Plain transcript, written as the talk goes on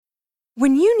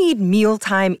When you need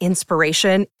mealtime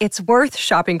inspiration, it's worth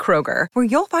shopping Kroger, where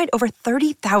you'll find over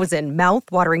 30,000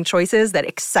 mouth-watering choices that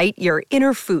excite your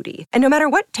inner foodie. And no matter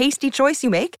what tasty choice you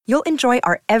make, you'll enjoy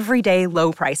our everyday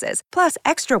low prices, plus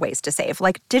extra ways to save,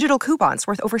 like digital coupons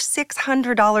worth over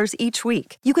 $600 each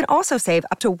week. You can also save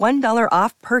up to $1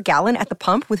 off per gallon at the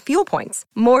pump with fuel points.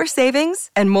 More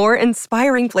savings and more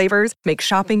inspiring flavors make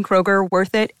shopping Kroger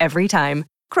worth it every time.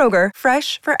 Kroger,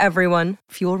 fresh for everyone.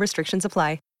 Fuel restrictions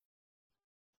apply.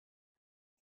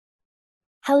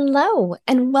 Hello,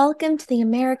 and welcome to the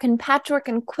American Patchwork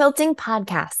and Quilting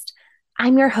Podcast.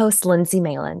 I'm your host, Lindsay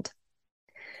Mayland.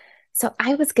 So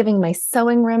I was giving my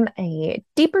sewing room a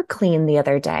deeper clean the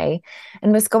other day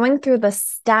and was going through the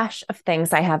stash of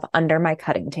things I have under my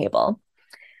cutting table.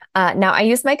 Now, I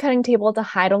use my cutting table to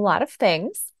hide a lot of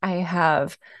things. I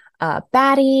have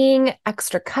batting,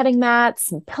 extra cutting mats,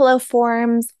 some pillow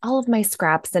forms, all of my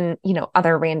scraps and,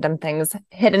 other random things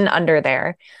hidden under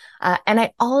there. And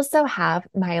I also have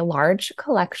my large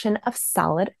collection of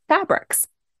solid fabrics.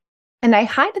 And I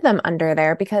hide them under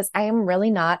there because I am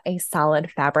really not a solid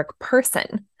fabric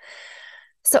person.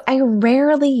 So I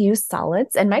rarely use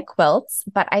solids in my quilts,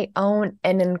 but I own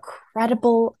an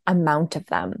incredible amount of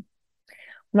them.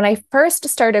 When I first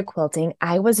started quilting,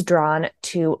 I was drawn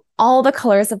to all the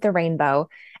colors of the rainbow,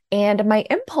 and my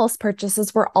impulse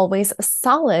purchases were always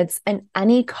solids and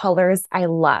any colors I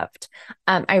loved.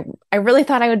 I really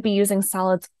thought I would be using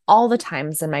solids all the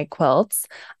times in my quilts,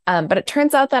 but it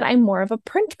turns out that I'm more of a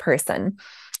print person.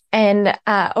 And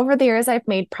over the years, I've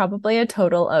made probably a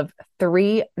total of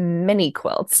 3 mini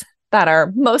quilts that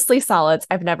are mostly solids.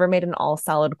 I've never made an all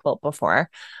solid quilt before.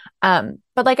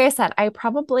 But like I said, I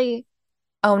probably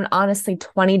own honestly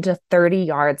 20 to 30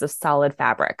 yards of solid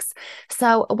fabrics.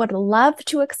 So I would love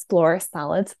to explore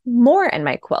solids more in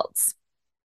my quilts.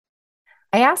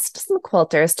 I asked some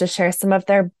quilters to share some of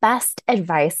their best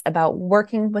advice about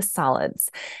working with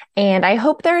solids, and I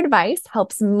hope their advice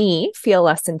helps me feel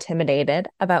less intimidated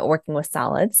about working with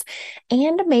solids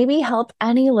and maybe help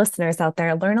any listeners out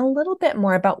there learn a little bit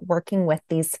more about working with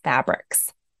these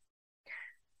fabrics.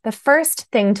 The first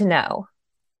thing to know,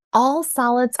 all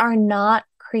solids are not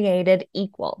created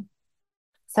equal.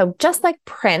 So just like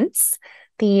prints,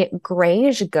 the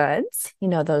grayish goods,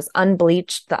 those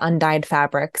unbleached, the undyed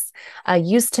fabrics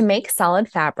used to make solid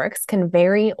fabrics can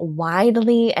vary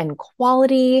widely in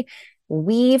quality,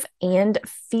 weave, and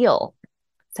feel.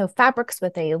 So fabrics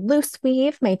with a loose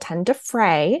weave may tend to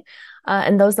fray,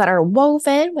 and those that are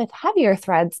woven with heavier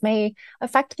threads may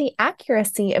affect the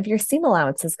accuracy of your seam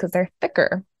allowances because they're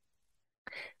thicker.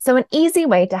 So an easy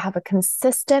way to have a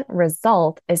consistent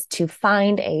result is to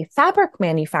find a fabric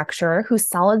manufacturer whose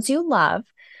solids you love,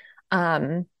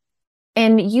 and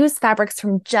use fabrics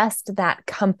from just that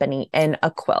company in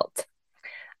a quilt.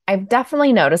 I've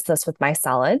definitely noticed this with my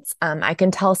solids. I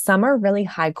can tell some are really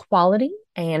high quality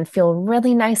and feel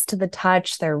really nice to the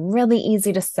touch. They're really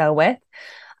easy to sew with.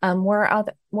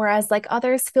 Whereas like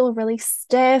others feel really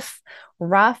stiff,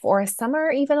 rough, or some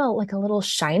are even a little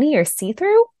shiny or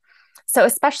see-through. So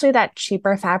especially that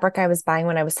cheaper fabric I was buying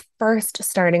when I was first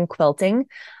starting quilting,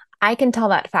 I can tell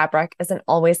that fabric isn't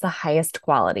always the highest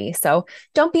quality. So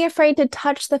don't be afraid to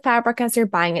touch the fabric as you're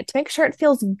buying it to make sure it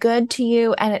feels good to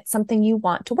you and it's something you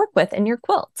want to work with in your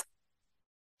quilt.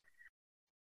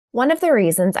 One of the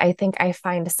reasons I think I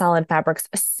find solid fabrics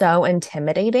so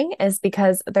intimidating is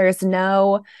because there's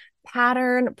no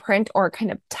pattern, print, or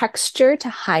kind of texture to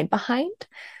hide behind.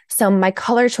 So my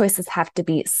color choices have to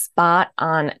be spot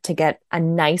on to get a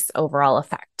nice overall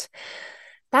effect.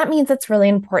 That means it's really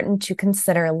important to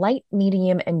consider light,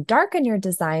 medium, and dark in your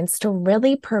designs to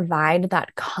really provide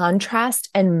that contrast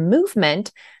and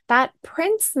movement that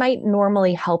prints might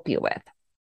normally help you with.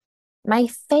 My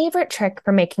favorite trick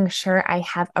for making sure I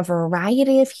have a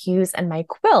variety of hues in my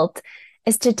quilt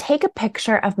is to take a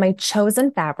picture of my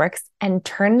chosen fabrics and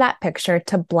turn that picture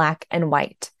to black and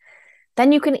white.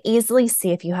 Then you can easily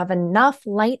see if you have enough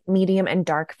light, medium, and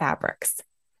dark fabrics.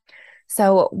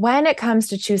 So when it comes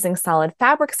to choosing solid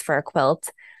fabrics for a quilt,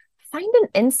 find an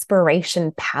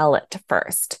inspiration palette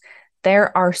first.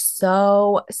 There are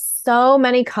so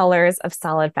many colors of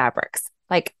solid fabrics,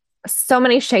 like so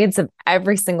many shades of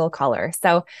every single color.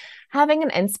 So having an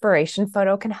inspiration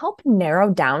photo can help narrow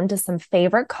down to some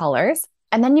favorite colors,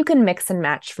 and then you can mix and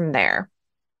match from there.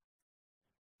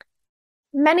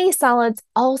 Many solids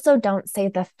also don't say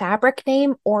the fabric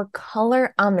name or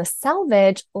color on the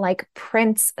selvage like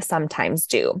prints sometimes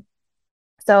do.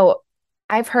 So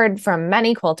I've heard from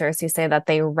many quilters who say that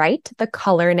they write the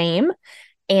color name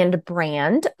and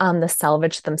brand on the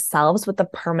selvage themselves with a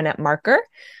permanent marker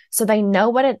so they know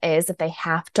what it is if they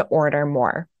have to order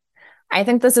more. I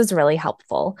think this is really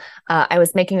helpful. I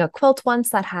was making a quilt once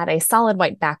that had a solid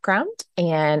white background,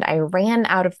 and I ran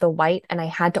out of the white and I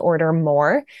had to order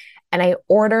more, and I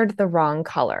ordered the wrong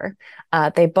color.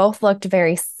 They both looked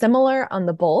very similar on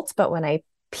the bolts, but when I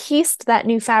pieced that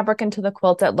new fabric into the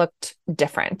quilt, it looked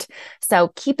different.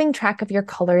 So keeping track of your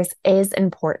colors is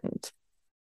important.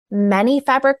 Many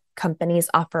fabric companies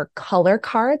offer color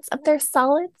cards of their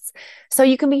solids, so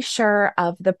you can be sure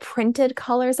of the printed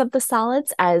colors of the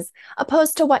solids as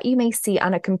opposed to what you may see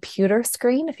on a computer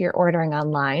screen if you're ordering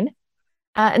online.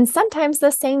 And sometimes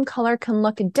the same color can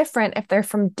look different if they're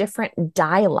from different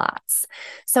dye lots.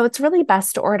 So it's really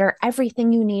best to order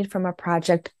everything you need from a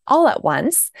project all at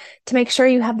once to make sure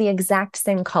you have the exact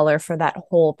same color for that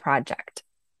whole project.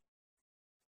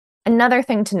 Another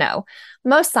thing to know,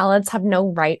 most solids have no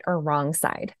right or wrong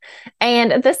side.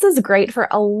 And this is great for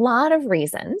a lot of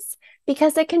reasons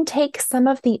because it can take some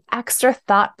of the extra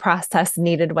thought process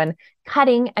needed when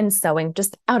cutting and sewing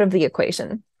just out of the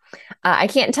equation. I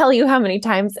can't tell you how many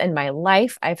times in my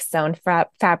life I've sewn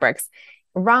fabrics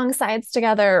wrong sides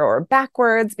together or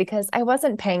backwards because I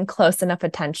wasn't paying close enough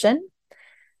attention.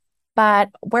 But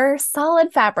where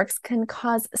solid fabrics can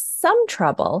cause some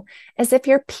trouble is if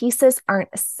your pieces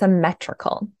aren't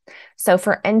symmetrical. So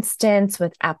for instance,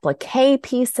 with applique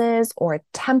pieces or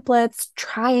templates,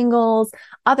 triangles,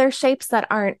 other shapes that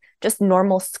aren't just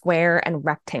normal square and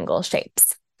rectangle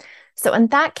shapes. So in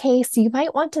that case, you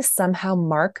might want to somehow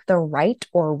mark the right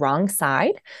or wrong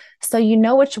side so you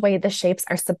know which way the shapes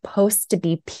are supposed to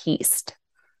be pieced.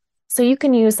 So you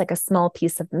can use like a small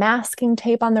piece of masking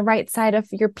tape on the right side of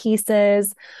your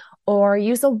pieces, or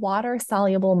use a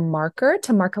water-soluble marker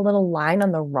to mark a little line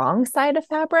on the wrong side of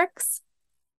fabrics.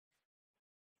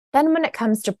 Then when it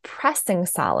comes to pressing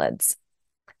solids,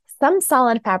 some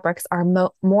solid fabrics are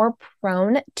more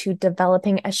prone to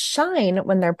developing a shine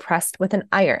when they're pressed with an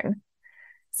iron.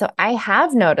 So I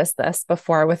have noticed this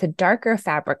before with darker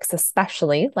fabrics,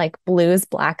 especially like blues,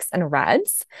 blacks, and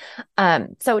reds.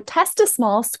 So test a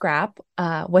small scrap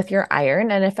with your iron,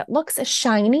 and if it looks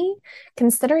shiny,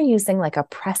 consider using like a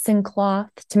pressing cloth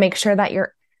to make sure that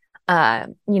your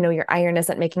iron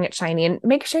isn't making it shiny, and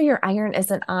make sure your iron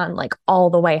isn't on like all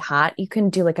the way hot. You can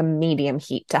do like a medium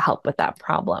heat to help with that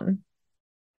problem.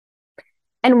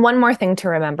 And one more thing to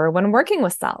remember when working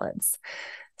with solids.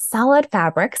 Solid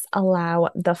fabrics allow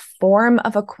the form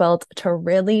of a quilt to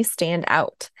really stand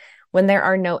out. When there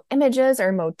are no images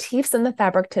or motifs in the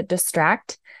fabric to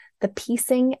distract, the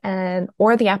piecing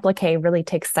or the applique really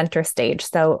takes center stage.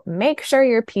 So make sure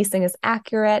your piecing is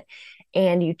accurate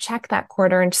and you check that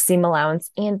 1/4 inch seam allowance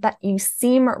and that you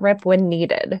seam rip when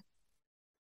needed.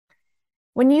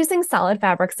 When using solid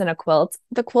fabrics in a quilt,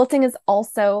 the quilting is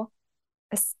also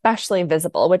especially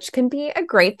visible, which can be a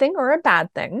great thing or a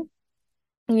bad thing.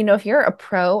 If you're a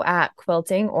pro at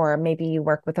quilting, or maybe you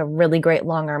work with a really great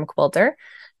long arm quilter,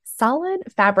 solid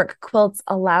fabric quilts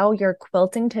allow your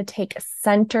quilting to take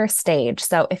center stage.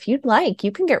 So if you'd like,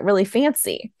 you can get really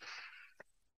fancy.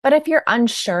 But if you're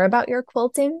unsure about your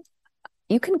quilting,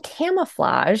 you can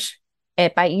camouflage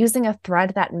it by using a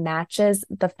thread that matches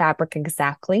the fabric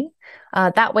exactly.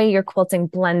 That way your quilting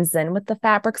blends in with the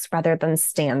fabrics rather than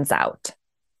stands out.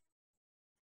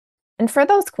 And for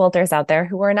those quilters out there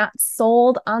who are not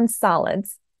sold on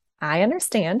solids, I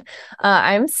understand.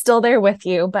 I'm still there with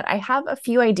you, but I have a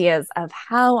few ideas of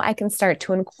how I can start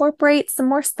to incorporate some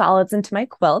more solids into my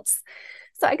quilts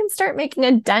so I can start making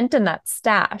a dent in that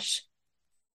stash.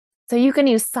 So you can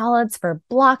use solids for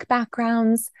block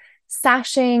backgrounds,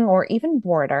 sashing, or even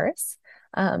borders.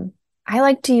 I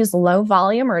like to use low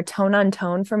volume or tone on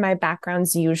tone for my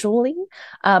backgrounds usually,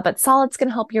 but solids can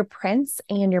help your prints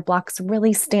and your blocks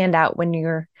really stand out when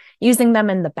you're using them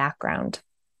in the background.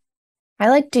 I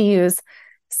like to use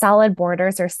solid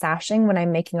borders or sashing when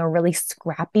I'm making a really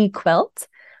scrappy quilt.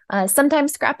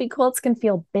 Sometimes scrappy quilts can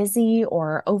feel busy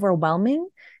or overwhelming,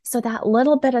 so that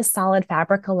little bit of solid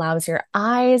fabric allows your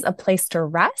eyes a place to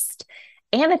rest,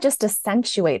 and it just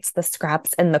accentuates the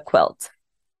scraps in the quilt.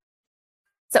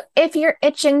 So if you're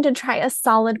itching to try a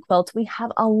solid quilt, we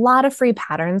have a lot of free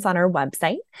patterns on our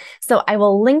website, so I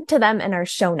will link to them in our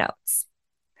show notes.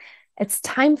 It's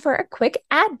time for a quick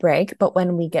ad break, but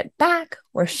when we get back,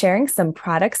 we're sharing some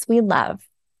products we love.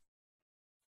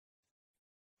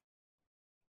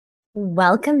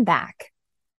 Welcome back.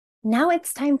 Now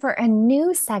it's time for a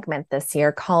new segment this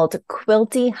year called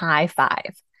Quilty High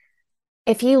Five.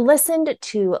 If you listened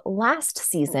to last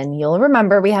season, you'll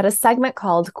remember we had a segment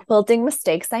called Quilting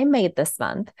Mistakes I Made This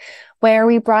Month, where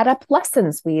we brought up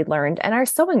lessons we learned in our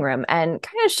sewing room and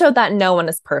kind of showed that no one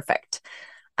is perfect.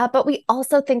 But we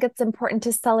also think it's important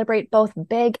to celebrate both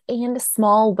big and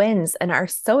small wins in our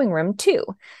sewing room too.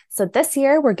 So this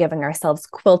year we're giving ourselves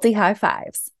quilty high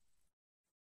fives.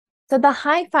 So the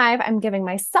high five I'm giving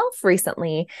myself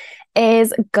recently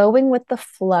is going with the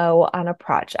flow on a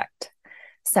project.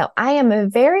 So I am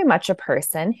very much a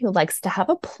person who likes to have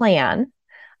a plan.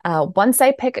 Once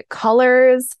I pick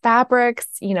colors, fabrics,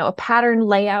 a pattern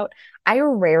layout, I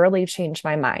rarely change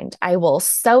my mind. I will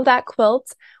sew that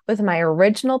quilt with my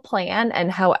original plan,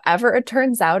 and however it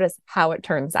turns out is how it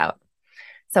turns out.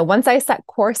 So once I set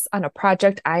course on a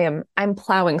project, I'm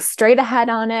plowing straight ahead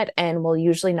on it and will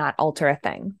usually not alter a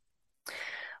thing.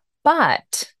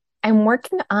 But I'm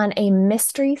working on a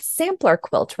mystery sampler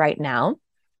quilt right now.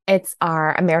 It's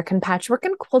our American Patchwork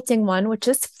and Quilting one, which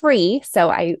is free. So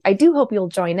I do hope you'll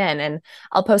join in, and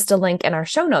I'll post a link in our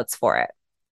show notes for it.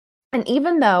 And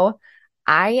even though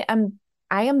I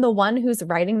am the one who's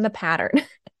writing the pattern,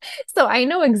 so I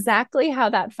know exactly how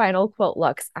that final quilt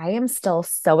looks, I am still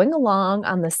sewing along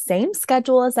on the same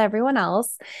schedule as everyone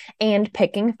else and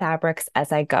picking fabrics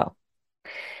as I go.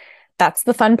 That's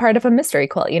the fun part of a mystery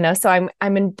quilt, So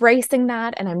I'm embracing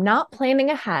that, and I'm not planning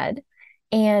ahead.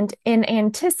 And in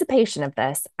anticipation of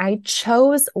this, I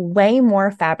chose way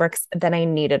more fabrics than I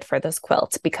needed for this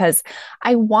quilt because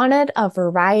I wanted a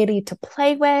variety to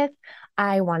play with.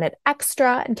 I wanted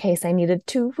extra in case I needed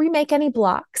to remake any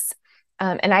blocks.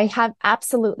 And I have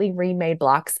absolutely remade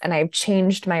blocks, and I've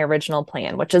changed my original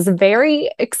plan, which is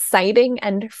very exciting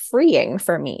and freeing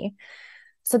for me.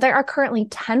 So there are currently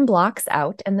 10 blocks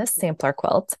out in this sampler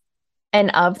quilt. And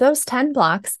of those 10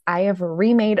 blocks, I have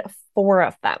remade 4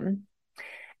 of them.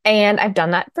 And I've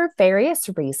done that for various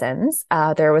reasons.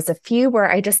 There was a few where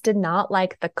I just did not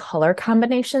like the color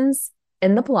combinations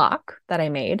in the block that I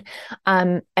made.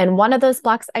 And one of those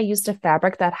blocks, I used a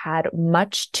fabric that had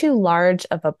much too large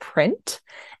of a print,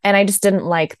 and I just didn't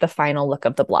like the final look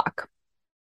of the block.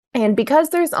 And because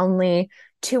there's only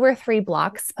 2 or 3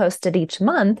 blocks posted each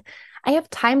month, I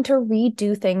have time to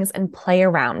redo things and play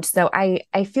around. So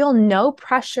I feel no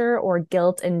pressure or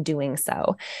guilt in doing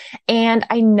so. And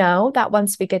I know that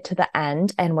once we get to the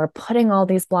end and we're putting all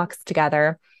these blocks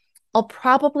together, I'll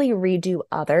probably redo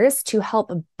others to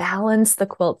help balance the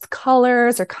quilt's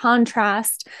colors or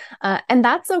contrast. And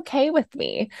that's okay with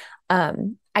me.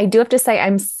 I do have to say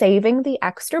I'm saving the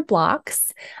extra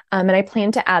blocks, and I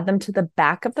plan to add them to the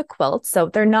back of the quilt. So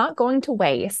they're not going to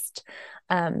waste.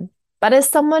 But as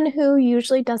someone who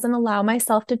usually doesn't allow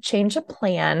myself to change a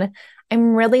plan,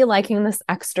 I'm really liking this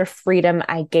extra freedom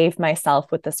I gave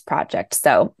myself with this project.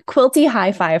 So quilty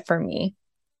high five for me.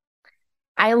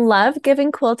 I love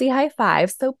giving quilty high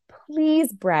fives, so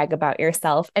please brag about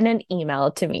yourself in an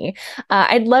email to me.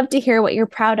 I'd love to hear what you're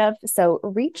proud of, so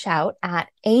reach out at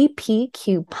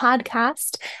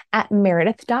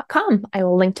apqpodcast@meredith.com. I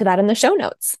will link to that in the show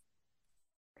notes.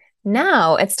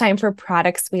 Now it's time for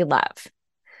products we love.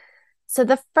 So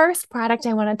the first product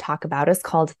I want to talk about is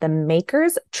called the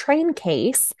Maker's Train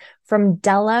Case from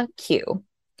Della Q.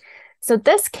 So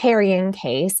this carrying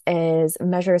case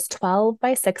measures 12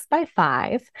 by 6 by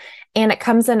 5, and it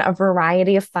comes in a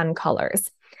variety of fun colors.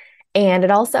 And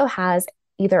it also has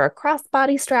either a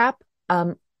crossbody strap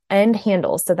and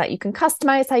handles so that you can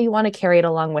customize how you want to carry it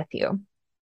along with you.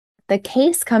 The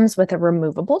case comes with a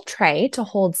removable tray to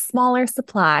hold smaller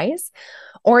supplies,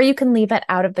 or you can leave it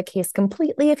out of the case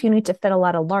completely if you need to fit a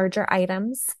lot of larger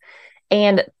items.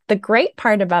 And the great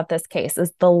part about this case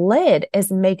is the lid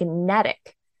is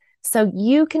magnetic. So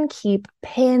you can keep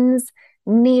pins,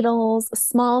 needles,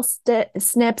 small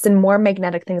snips, and more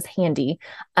magnetic things handy.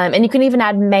 And you can even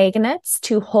add magnets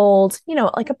to hold,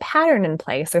 like a pattern in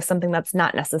place or something that's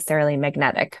not necessarily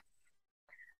magnetic.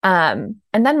 And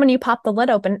then when you pop the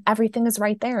lid open, everything is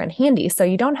right there and handy. So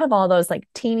you don't have all those like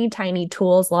teeny tiny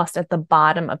tools lost at the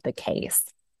bottom of the case.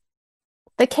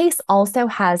 The case also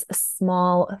has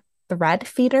small thread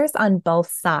feeders on both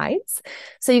sides.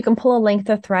 So you can pull a length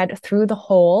of thread through the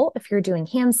hole if you're doing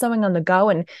hand sewing on the go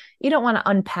and you don't want to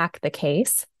unpack the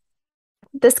case.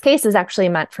 This case is actually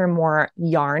meant for more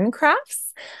yarn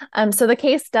crafts. So the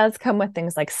case does come with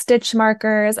things like stitch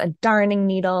markers, a darning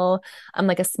needle,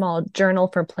 like a small journal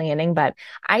for planning, but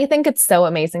I think it's so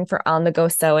amazing for on-the-go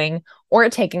sewing or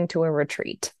taking to a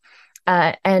retreat.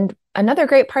 And another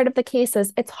great part of the case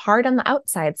is it's hard on the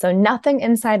outside, so nothing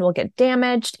inside will get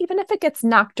damaged, even if it gets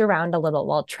knocked around a little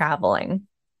while traveling.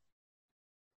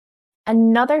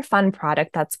 Another fun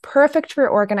product that's perfect for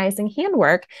organizing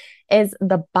handwork is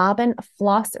the Bobbin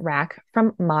Floss Rack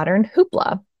from Modern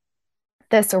Hoopla.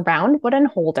 This round wooden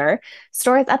holder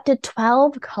stores up to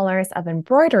 12 colors of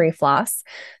embroidery floss,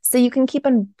 so you can keep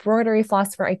embroidery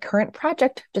floss for a current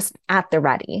project just at the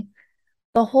ready.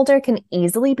 The holder can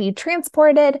easily be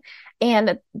transported,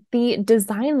 and the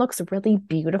design looks really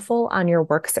beautiful on your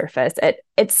work surface.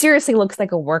 It seriously looks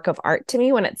like a work of art to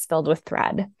me when it's filled with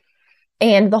thread.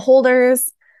 And the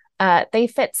holders, they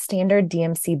fit standard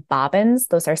DMC bobbins.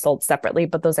 Those are sold separately,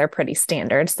 but those are pretty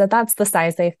standard. So that's the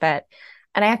size they fit.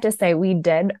 And I have to say, we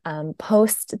did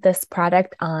post this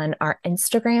product on our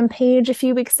Instagram page a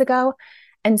few weeks ago.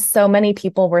 And so many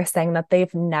people were saying that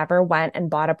they've never went and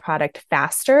bought a product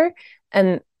faster.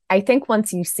 And I think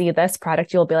once you see this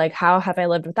product, you'll be like, how have I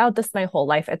lived without this my whole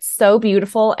life? It's so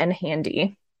beautiful and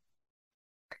handy.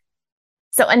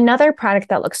 So another product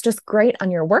that looks just great on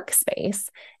your workspace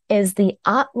is the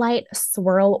OttLite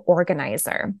Swirl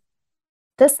Organizer.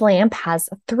 This lamp has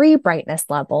 3 brightness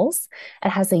levels. It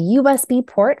has a USB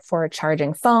port for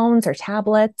charging phones or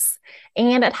tablets,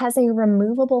 and it has a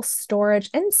removable storage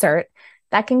insert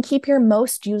that can keep your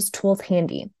most used tools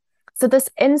handy. So this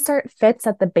insert fits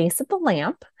at the base of the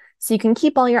lamp, so you can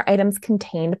keep all your items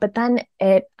contained, but then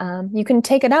you can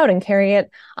take it out and carry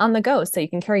it on the go. So you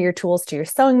can carry your tools to your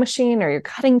sewing machine or your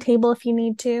cutting table if you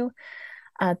need to.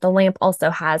 The lamp also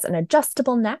has an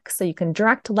adjustable neck, so you can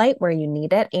direct light where you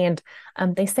need it. And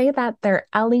they say that their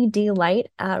LED light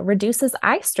reduces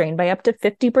eye strain by up to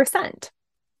 50%.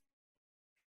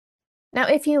 Now,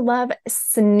 if you love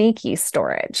sneaky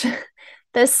storage,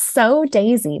 this Sew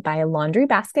Daisy by Laundry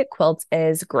Basket Quilts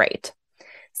is great.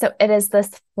 So it is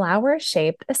this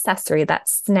flower-shaped accessory that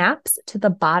snaps to the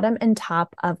bottom and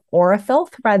top of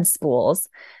Aurifil thread spools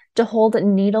to hold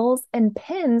needles and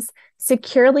pins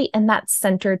securely in that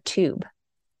center tube.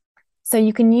 So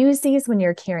you can use these when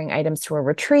you're carrying items to a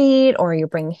retreat or you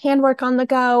bring handwork on the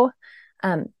go.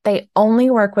 They only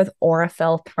work with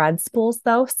Aurifil thread spools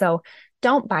though, so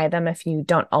don't buy them if you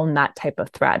don't own that type of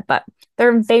thread, but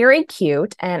they're very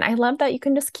cute. And I love that you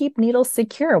can just keep needles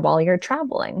secure while you're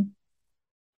traveling.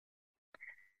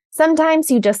 Sometimes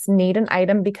you just need an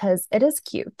item because it is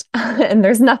cute and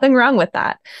there's nothing wrong with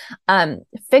that.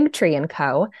 Fig Tree &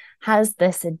 Co. has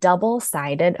this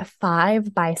double-sided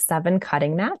 5x7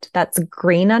 cutting mat that's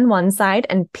green on one side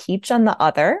and peach on the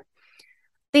other.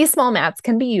 These small mats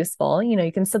can be useful. You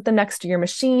can set them next to your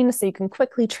machine so you can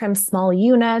quickly trim small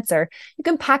units, or you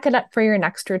can pack it up for your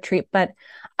next retreat. But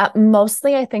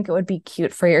mostly I think it would be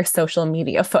cute for your social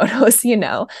media photos.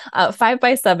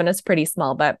 5x7 is pretty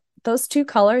small, but those 2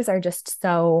 colors are just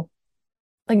so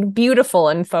beautiful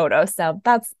in photos. So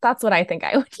that's what I think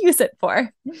I would use it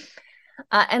for.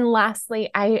 And lastly,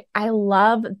 I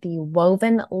love the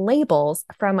woven labels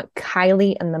from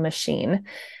Kylie and the Machine.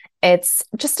 It's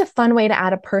just a fun way to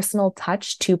add a personal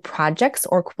touch to projects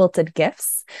or quilted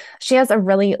gifts. She has a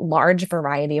really large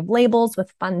variety of labels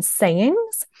with fun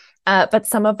sayings, but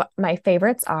some of my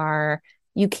favorites are,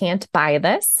 "You can't buy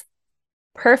this,"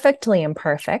 "Perfectly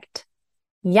imperfect,"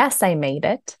 "Yes, I made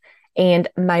it," and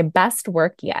 "My best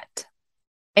work yet."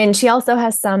 And she also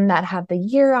has some that have the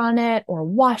year on it, or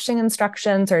washing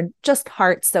instructions, or just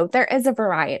hearts. So there is a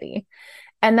variety.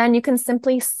 And then you can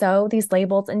simply sew these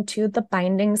labels into the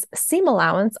binding's seam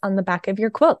allowance on the back of your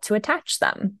quilt to attach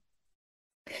them.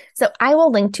 So I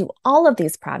will link to all of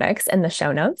these products in the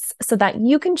show notes so that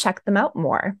you can check them out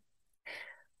more.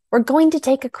 We're going to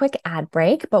take a quick ad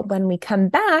break, but when we come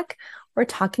back, we're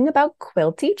talking about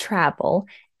quilty travel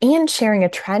and sharing a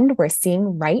trend we're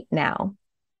seeing right now.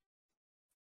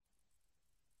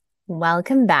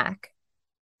 Welcome back.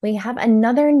 We have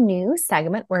another new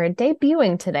segment we're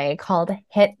debuting today called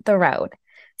Hit the Road.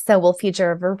 So we'll feature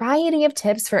a variety of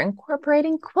tips for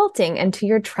incorporating quilting into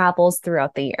your travels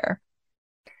throughout the year.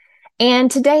 And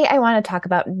today I want to talk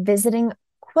about visiting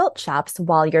quilt shops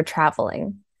while you're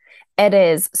traveling. It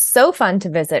is so fun to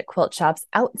visit quilt shops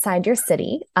outside your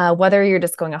city, whether you're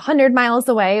just going 100 miles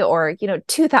away or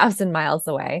 2,000 miles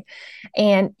away.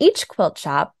 And each quilt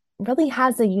shop really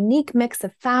has a unique mix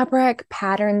of fabric,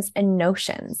 patterns, and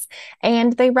notions.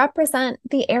 And they represent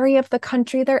the area of the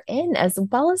country they're in as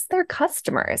well as their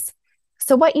customers.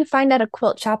 So what you find at a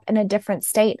quilt shop in a different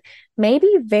state may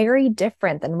be very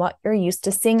different than what you're used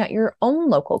to seeing at your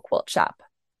own local quilt shop.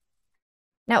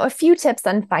 Now, a few tips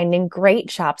on finding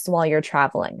great shops while you're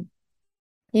traveling.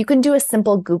 You can do a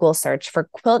simple Google search for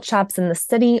quilt shops in the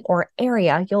city or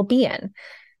area you'll be in.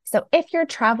 So if your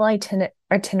travel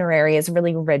itinerary is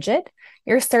really rigid,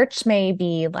 your search may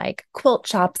be like quilt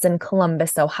shops in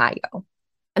Columbus, Ohio,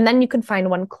 and then you can find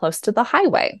one close to the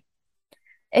highway.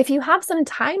 If you have some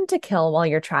time to kill while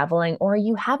you're traveling, or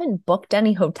you haven't booked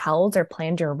any hotels or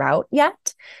planned your route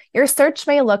yet, your search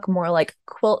may look more like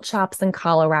quilt shops in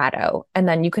Colorado, and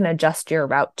then you can adjust your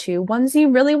route to ones you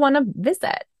really want to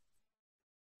visit.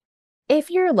 if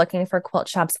you're looking for quilt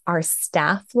shops our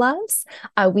staff loves,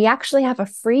 we actually have a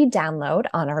free download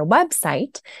on our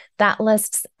website that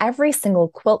lists every single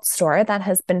quilt store that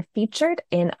has been featured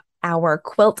in our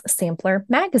Quilt Sampler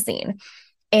magazine.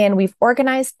 And we've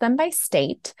organized them by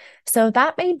state, so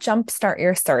that may jumpstart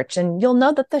your search, and you'll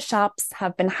know that the shops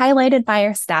have been highlighted by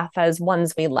our staff as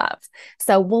ones we love.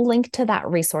 So we'll link to that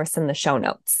resource in the show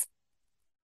notes.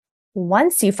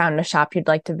 Once you found a shop you'd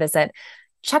like to visit,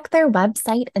 check their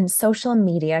website and social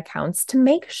media accounts to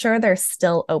make sure they're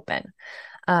still open.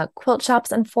 Quilt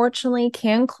shops, unfortunately,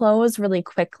 can close really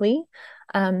quickly.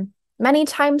 Many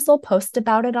times they'll post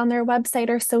about it on their website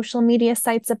or social media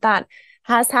sites if that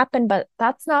has happened, but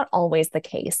that's not always the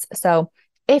case. So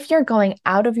if you're going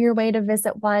out of your way to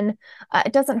visit one,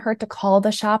 it doesn't hurt to call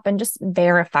the shop and just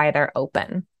verify they're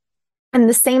open. And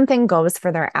the same thing goes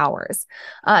for their hours,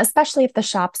 especially if the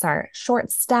shops are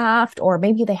short-staffed or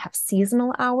maybe they have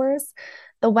seasonal hours.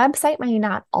 The website may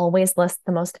not always list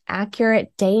the most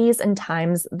accurate days and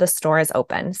times the store is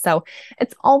open. So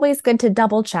it's always good to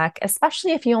double check,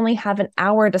 especially if you only have an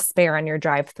hour to spare on your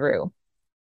drive through.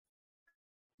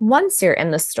 Once you're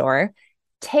in the store,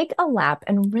 take a lap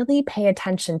and really pay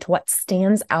attention to what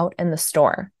stands out in the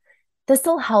store. This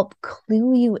will help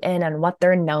clue you in on what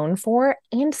they're known for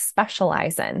and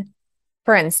specialize in.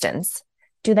 For instance,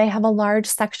 do they have a large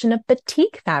section of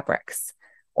batik fabrics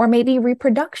or maybe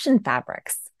reproduction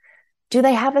fabrics? Do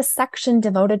they have a section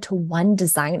devoted to one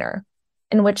designer,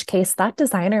 in which case that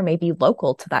designer may be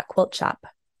local to that quilt shop?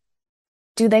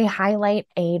 Do they highlight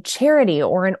a charity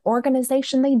or an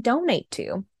organization they donate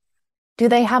to? Do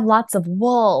they have lots of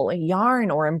wool,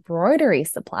 yarn, or embroidery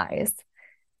supplies?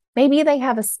 Maybe they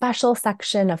have a special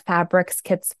section of fabrics,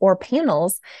 kits, or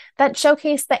panels that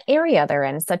showcase the area they're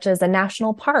in, such as a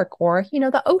national park or,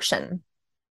 the ocean.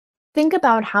 Think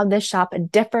about how this shop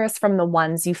differs from the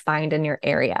ones you find in your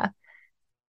area.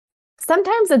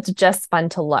 Sometimes it's just fun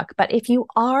to look, but if you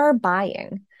are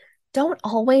buying, don't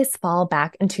always fall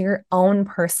back into your own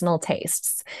personal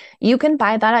tastes. You can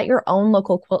buy that at your own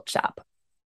local quilt shop.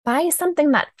 Buy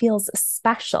something that feels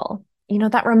special,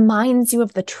 that reminds you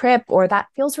of the trip or that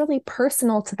feels really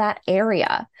personal to that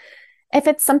area. If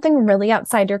it's something really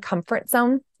outside your comfort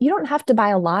zone, you don't have to buy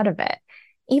a lot of it.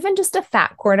 Even just a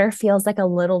fat quarter feels like a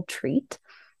little treat.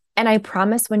 And I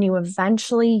promise when you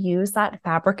eventually use that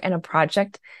fabric in a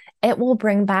project, it will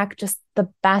bring back just the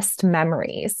best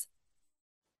memories.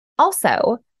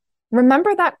 Also,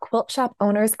 remember that quilt shop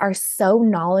owners are so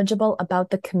knowledgeable about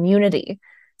the community.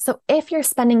 So if you're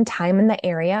spending time in the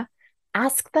area,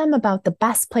 ask them about the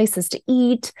best places to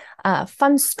eat,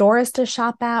 fun stores to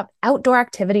shop at, outdoor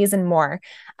activities, and more.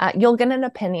 You'll get an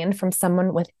opinion from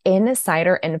someone with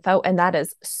insider info, and that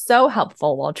is so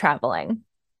helpful while traveling.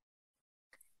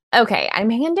 Okay,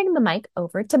 I'm handing the mic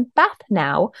over to Beth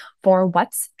now for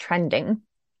What's Trending.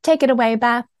 Take it away,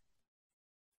 Beth.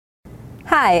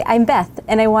 Hi, I'm Beth,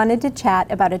 and I wanted to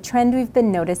chat about a trend we've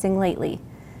been noticing lately.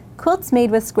 Quilts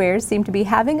made with squares seem to be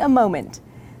having a moment.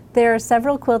 There are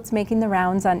several quilts making the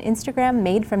rounds on Instagram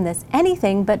made from this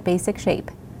anything but basic shape.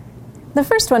 The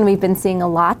first one we've been seeing a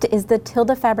lot is the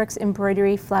Tilda Fabrics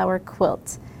embroidery flower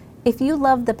quilt. If you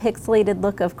love the pixelated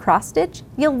look of cross stitch,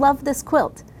 you'll love this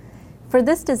quilt. For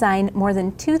this design, more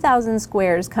than 2,000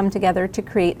 squares come together to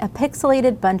create a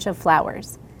pixelated bunch of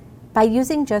flowers. By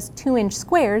using just 2-inch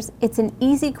squares, it's an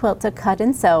easy quilt to cut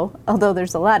and sew, although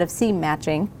there's a lot of seam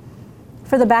matching.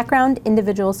 For the background,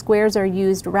 individual squares are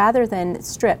used rather than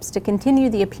strips to continue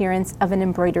the appearance of an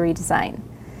embroidery design.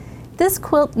 This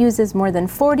quilt uses more than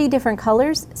 40 different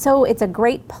colors, so it's a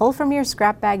great pull from your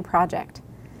scrap bag project.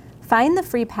 Find the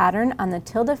free pattern on the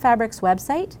Tilda Fabrics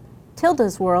website,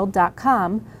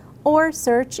 tildasworld.com, or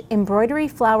search embroidery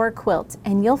flower quilt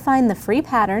and you'll find the free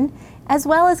pattern as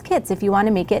well as kits if you want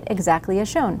to make it exactly as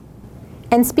shown.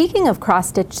 And speaking of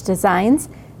cross-stitch designs,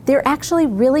 they're actually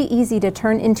really easy to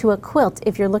turn into a quilt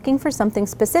if you're looking for something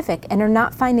specific and are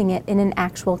not finding it in an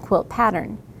actual quilt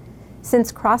pattern.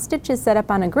 Since cross-stitch is set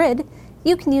up on a grid,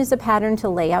 you can use a pattern to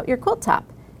lay out your quilt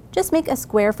top. Just make a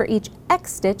square for each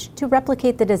X stitch to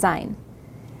replicate the design.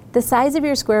 The size of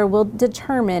your square will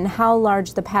determine how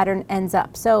large the pattern ends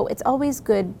up, so it's always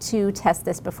good to test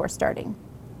this before starting.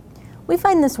 We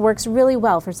find this works really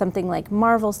well for something like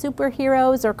Marvel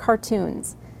superheroes or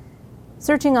cartoons.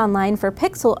 Searching online for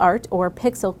pixel art or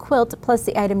pixel quilt plus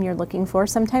the item you're looking for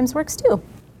sometimes works too.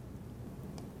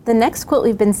 The next quilt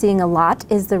we've been seeing a lot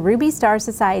is the Ruby Star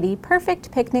Society Perfect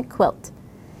Picnic Quilt.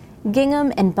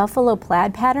 Gingham and buffalo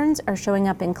plaid patterns are showing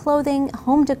up in clothing,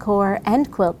 home decor,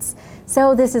 and quilts,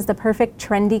 so this is the perfect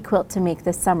trendy quilt to make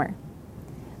this summer.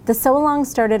 The sew-along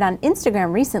started on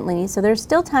Instagram recently, so there's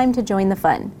still time to join the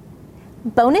fun.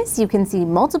 Bonus, you can see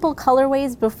multiple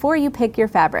colorways before you pick your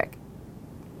fabric.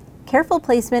 Careful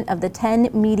placement of the 10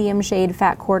 medium shade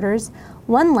fat quarters,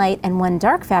 1 light and 1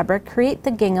 dark fabric create the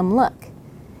gingham look.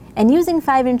 And using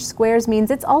 5-inch squares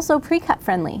means it's also pre-cut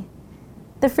friendly.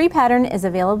 The free pattern is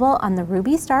available on the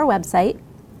Ruby Star website,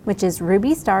 which is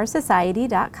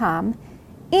rubystarsociety.com,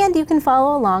 and you can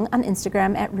follow along on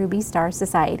Instagram at Ruby Star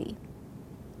Society.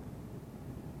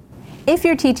 If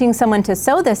you're teaching someone to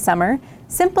sew this summer,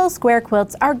 simple square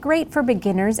quilts are great for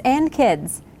beginners and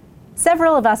kids.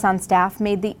 Several of us on staff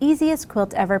made the Easiest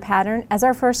Quilt Ever pattern as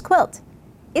our first quilt.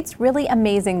 It's really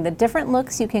amazing the different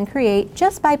looks you can create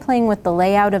just by playing with the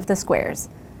layout of the squares.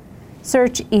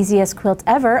 Search Easiest Quilt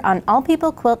Ever on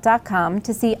allpeoplequilt.com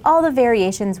to see all the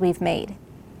variations we've made.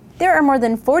 There are more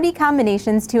than 40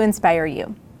 combinations to inspire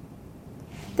you.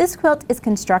 This quilt is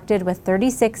constructed with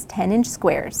 36 10-inch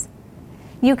squares.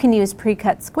 You can use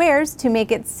pre-cut squares to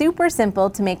make it super simple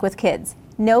to make with kids,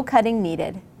 no cutting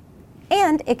needed.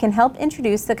 And it can help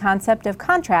introduce the concept of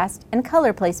contrast and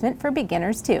color placement for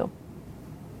beginners too.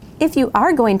 If you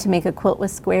are going to make a quilt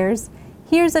with squares,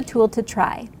 here's a tool to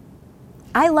try.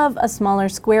 I love a smaller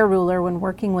square ruler when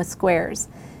working with squares.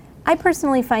 I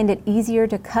personally find it easier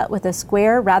to cut with a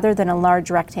square rather than a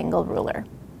large rectangle ruler.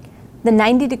 The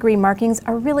 90-degree markings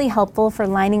are really helpful for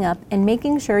lining up and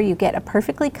making sure you get a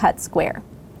perfectly cut square.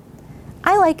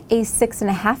 I like a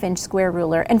 6.5-inch square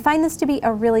ruler and find this to be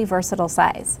a really versatile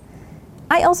size.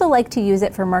 I also like to use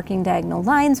it for marking diagonal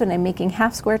lines when I'm making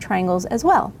half square triangles as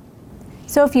well.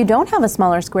 So if you don't have a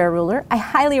smaller square ruler, I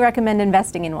highly recommend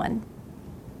investing in one.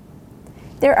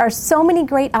 There are so many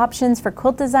great options for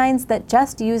quilt designs that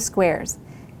just use squares.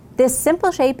 This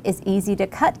simple shape is easy to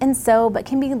cut and sew, but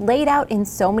can be laid out in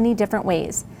so many different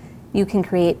ways. You can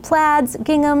create plaids,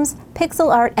 ginghams,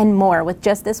 pixel art, and more with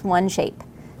just this one shape.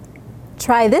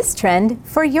 Try this trend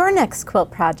for your next quilt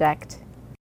project.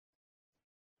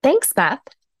 Thanks, Beth.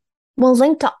 We'll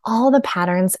link to all the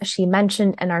patterns she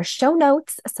mentioned in our show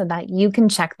notes so that you can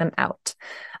check them out.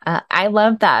 I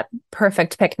love that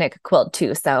perfect picnic quilt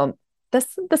too, so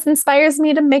this inspires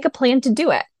me to make a plan to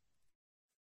do it.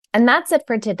 And that's it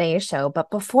for today's show. But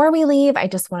before we leave, I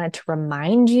just wanted to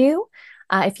remind you,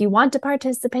 if you want to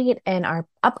participate in our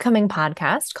upcoming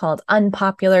podcast called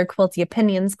Unpopular Quilty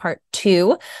Opinions Part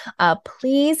 2,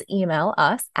 please email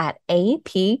us at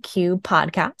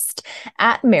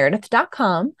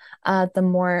apqpodcast@meredith.com. The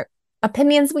more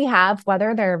opinions we have,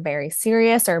 whether they're very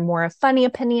serious or more funny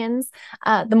opinions,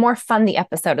 the more fun the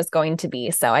episode is going to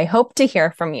be. So I hope to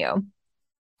hear from you.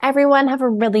 Everyone, have a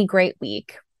really great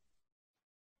week.